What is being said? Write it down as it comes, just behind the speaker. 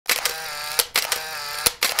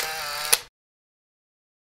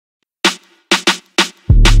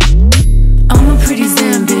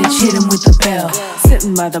with the bell.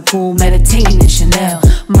 Sitting by the pool, meditating in Chanel.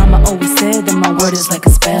 Mama always said that my word is like a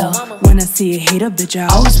spell. When I see a hater, bitch, I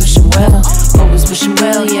always wish him well. Always wish him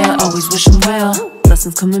well, yeah, always wish him well.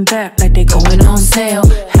 Blessings coming back like they going on sale.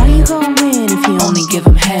 How you gon' win if you only give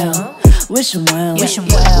him hell? Wish him well, wish him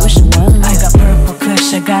well, wish him well. I got purple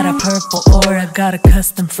kush, I got a purple aura. Got a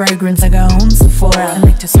custom fragrance, I got home Sephora. I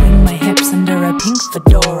like to swing my hips under a pink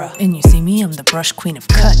fedora. And you see me, I'm the brush queen of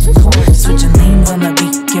cut. Switching lanes on the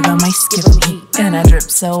beat, give 'em ice, give 'em heat. And I drip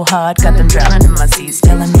so hard, got them drowning in my seas.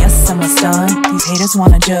 Tell 'em yes, I'm a stun. These haters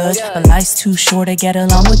wanna judge, but life's too short to get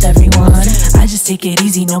along with everyone. I just take it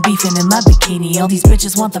easy, no beefing in my bikini. All these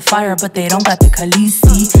bitches want the fire, but they don't got the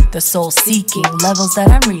khaleesi. The soul seeking, levels that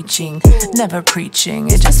I'm reaching. Never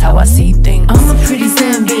preaching, it's just how I see things. I'm a pretty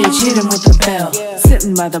zen bitch, hit him with the bell.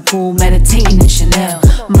 Sitting by the pool, meditating in Chanel.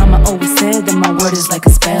 Mama always said that my word is like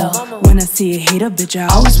a spell. When I see a hater, bitch, I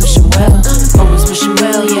always wish him well. Always wish him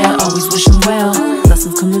well, yeah, always wish him well.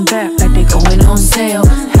 Blessings coming back like they going on sale.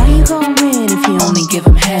 How you gon' win if you only give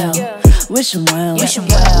him hell? Wish him well, wish him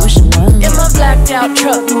well, wish him well. In my blacked out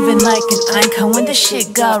truck, moving like an icon. When the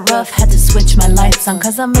shit got rough, had to switch my lights on.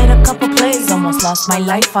 Cause I made a couple plays, almost lost my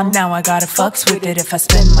life on. Now I gotta fucks with it if I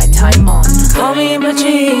spend my time on. Kami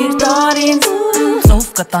bachir tarin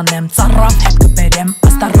Sof katanem, sarraf het kapedem.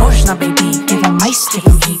 Осторожно, baby, give 'em ice, give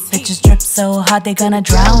 'em heat. Bitches drip so hot, they gonna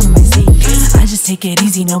drown my seat. I just take it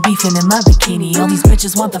easy, no beefing in my bikini. All these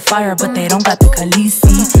bitches want the fire, but they don't got the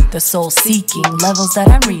khaleesi. The soul seeking, levels that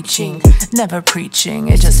I'm reaching. Never preaching,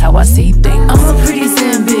 it's just how I see things. I'm a pretty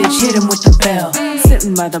zen bitch, hit him with the bell.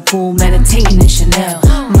 Sitting by the pool, meditating in Chanel.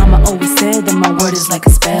 Mama always said that my word is like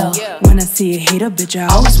a spell. When I see a hater, bitch, I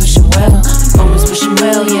always wish him well. Always wish him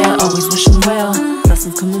well, yeah, always wish him well.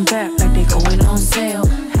 Blessings coming back like they going on sale.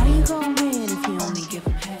 How you gon' win if you only give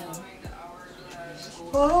him hell?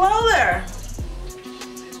 Well, hello there.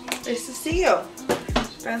 Nice to see you.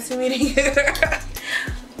 Fancy meeting you.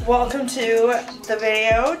 Welcome to the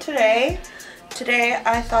video today. Today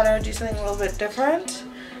I thought I would do something a little bit different.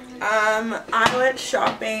 I went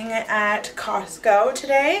shopping at Costco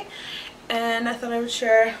today and I thought I would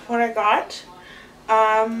share what I got.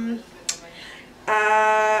 I'm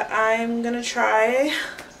gonna try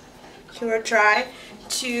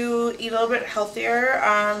to eat a little bit healthier.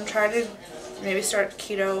 Try to maybe start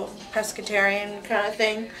keto, pescatarian kind of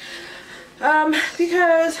thing.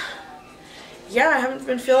 Because yeah, I haven't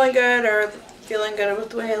been feeling good with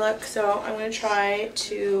the way I look, so I'm gonna try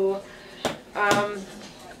to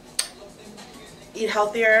eat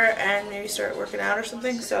healthier and maybe start working out or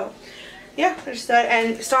something. So yeah, I just thought,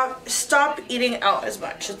 and stop eating out as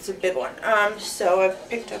much. It's a big one. So I've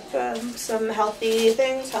picked up some healthish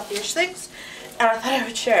things, and I thought I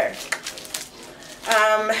would share.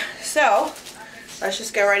 So let's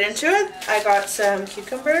just get right into it. I got some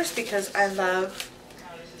cucumbers because I love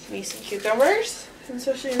me some cucumbers,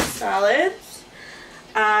 especially in salads.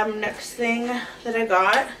 Next thing that I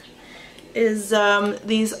got is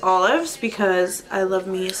these olives because I love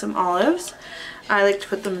me some olives. I like to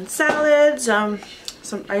put them in salads. I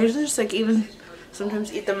usually just like even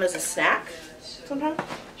sometimes eat them as a snack sometimes.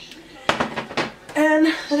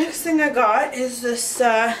 And the next thing I got is this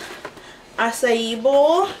acai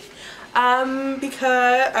bowl.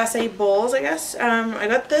 Because acai bowls, I guess. I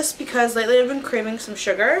got this because lately I've been craving some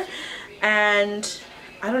sugar, and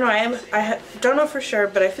I don't know. I don't know for sure,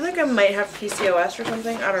 but I feel like I might have PCOS or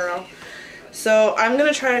something. I don't know. So I'm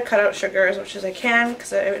gonna try to cut out sugar as much as I can,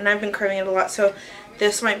 and I've been craving it a lot. So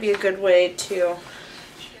this might be a good way to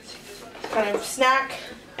kind of snack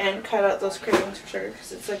and cut out those cravings for sugar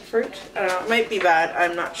because it's like fruit. I don't know. It might be bad.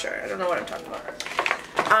 I'm not sure. I don't know what I'm talking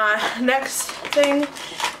about. Next thing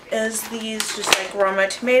is these just like Roma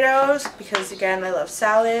tomatoes because again I love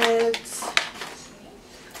salads.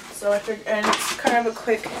 So I figured, and it's kind of a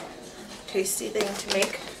quick, tasty thing to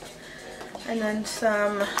make. And then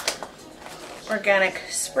some organic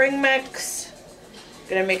spring mix.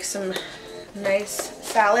 Gonna make some nice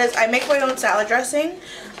salads. I make my own salad dressing.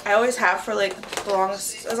 I always have for like as long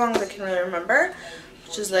as I can really remember,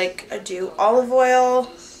 which is like I do olive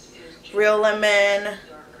oil, real lemon,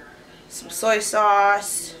 some soy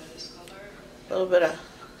sauce, a little bit of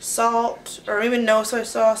salt, or even no soy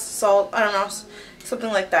sauce, salt, I don't know,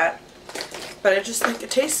 something like that. But it just like, it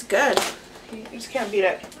tastes good. You just can't beat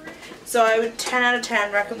it. So I would 10 out of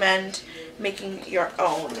 10 recommend making your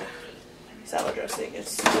own salad dressing.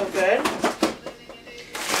 It's so good.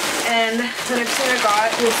 And the next thing I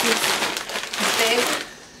got is this big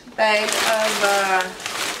bag of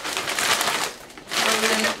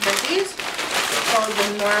frozen veggies. It's called the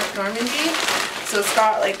Normandy. So it's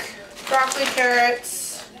got like broccoli,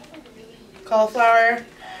 carrots, cauliflower.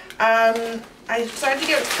 I decided to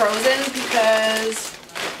get it frozen because,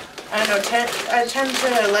 I don't know, I tend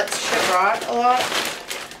to let shit rot a lot.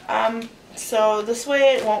 So this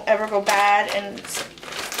way it won't ever go bad, and it's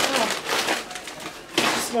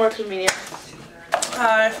just more convenient.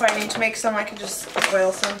 If I need to make some, I can just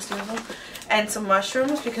boil some, steam them, and some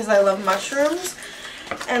mushrooms because I love mushrooms,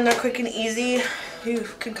 and they're quick and easy. You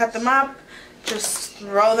can cut them up, just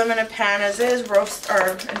throw them in a pan as is, roast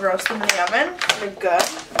them in the oven. They're good.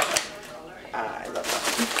 I love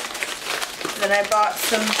them. Then I bought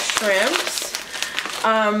some shrimps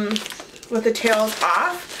with the tails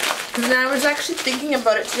off. And then I was actually thinking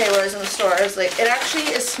about it today when I was in the store. I was like, it actually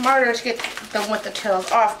is smarter to get them with the tails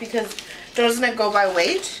off because doesn't it go by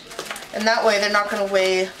weight? And that way they're not going to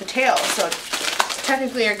weigh the tail. So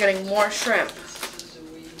technically you're getting more shrimp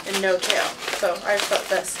and no tail. So I just thought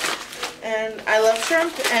this. And I love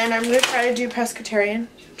shrimp, and I'm going to try to do pescatarian.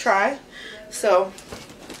 So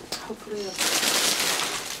hopefully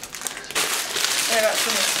I got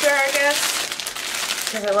some asparagus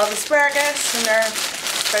because I love asparagus, and they're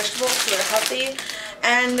vegetables, so they're healthy,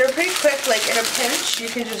 and they're pretty quick. Like in a pinch, you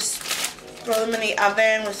can just throw them in the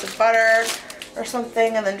oven with some butter or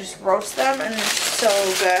something, and then just roast them, and it's so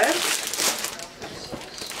good.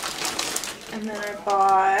 And then I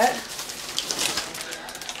bought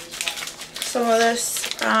some of this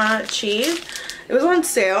cheese. It was on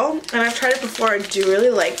sale, and I've tried it before. I do really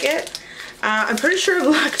like it. I'm pretty sure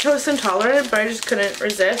I'm lactose intolerant, but I just couldn't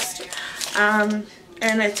resist.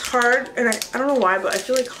 And it's hard, and I don't know why, but I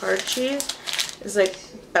feel like hard cheese is like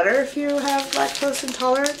better if you have lactose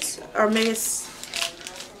intolerance, or maybe it's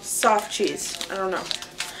soft cheese. I don't know.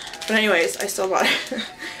 But anyways, I still bought it.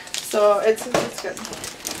 So it's good.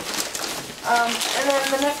 And then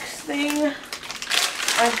the next thing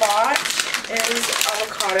I bought is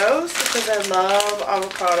avocados because I love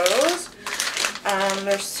avocados.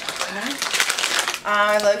 They're so good.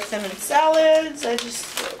 I like them in salads. I just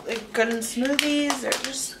like good in smoothies.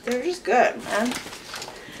 They're just good, man.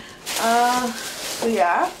 So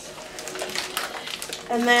yeah.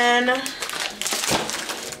 And then I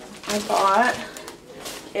bought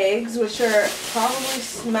eggs, which are probably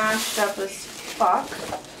smashed up as fuck.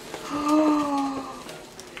 Oh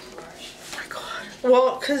my god.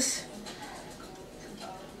 Well, cause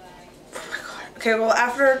oh my god. Okay, well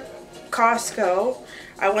after Costco,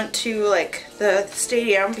 I went to like the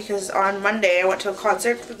stadium because on Monday I went to a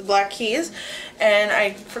concert for the Black Keys, and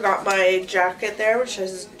I forgot my jacket there, which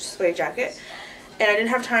is a suede jacket, and I didn't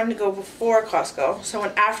have time to go before Costco, so I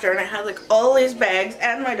went after, and I had like all these bags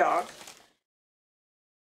and my dog.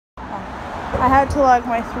 I had to lug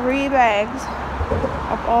my 3 bags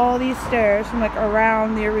up all these stairs from like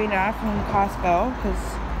around the arena from Costco because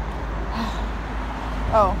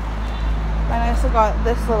oh, and I also got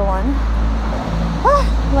this little one.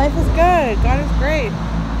 Life is good. God is great.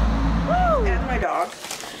 Woo! And my dog.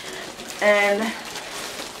 And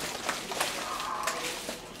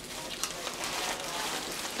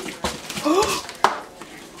oh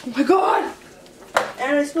my god!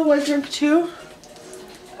 And I spilled my drink too.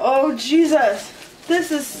 Oh Jesus!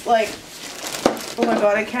 This is like, oh my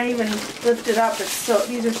god! I can't even lift it up. It's so,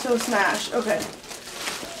 these are so smashed. Okay.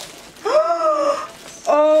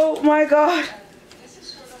 Oh my god!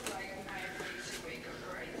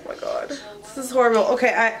 This is horrible.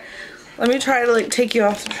 Okay, let me try to like take you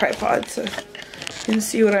off the tripod so you can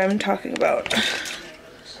see what I'm talking about.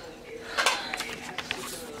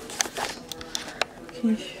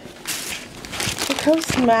 Look how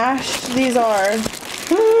smashed these are.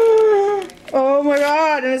 Oh my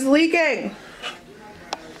god, and it's leaking.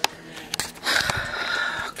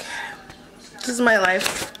 Okay. This is my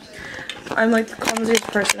life. I'm like the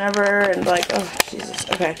clumsiest person ever, and like, oh Jesus.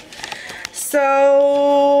 Okay.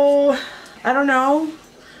 So I don't know.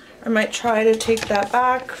 I might try to take that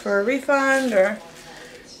back for a refund or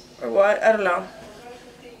what. I don't know.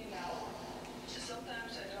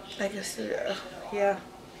 I guess, yeah.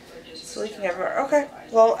 It's leaking everywhere. Okay.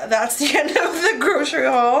 Well, that's the end of the grocery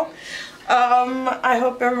haul. I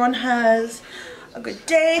hope everyone has a good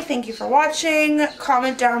day. Thank you for watching.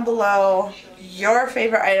 Comment down below your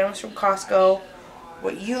favorite items from Costco,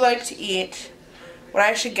 what you like to eat, what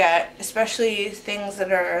I should get, especially things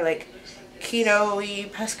that are like keto-y,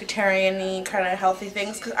 pescatarian-y, kind of healthy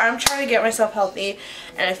things, because I'm trying to get myself healthy,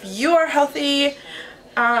 and if you are healthy,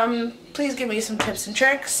 please give me some tips and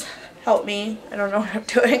tricks. Help me. I don't know what I'm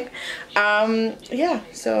doing. Yeah,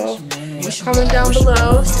 so comment down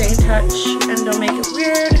below, stay in touch, and don't make it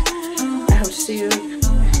weird. I hope to see you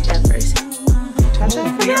again very soon. Ciao, ciao.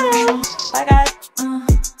 Bye, guys.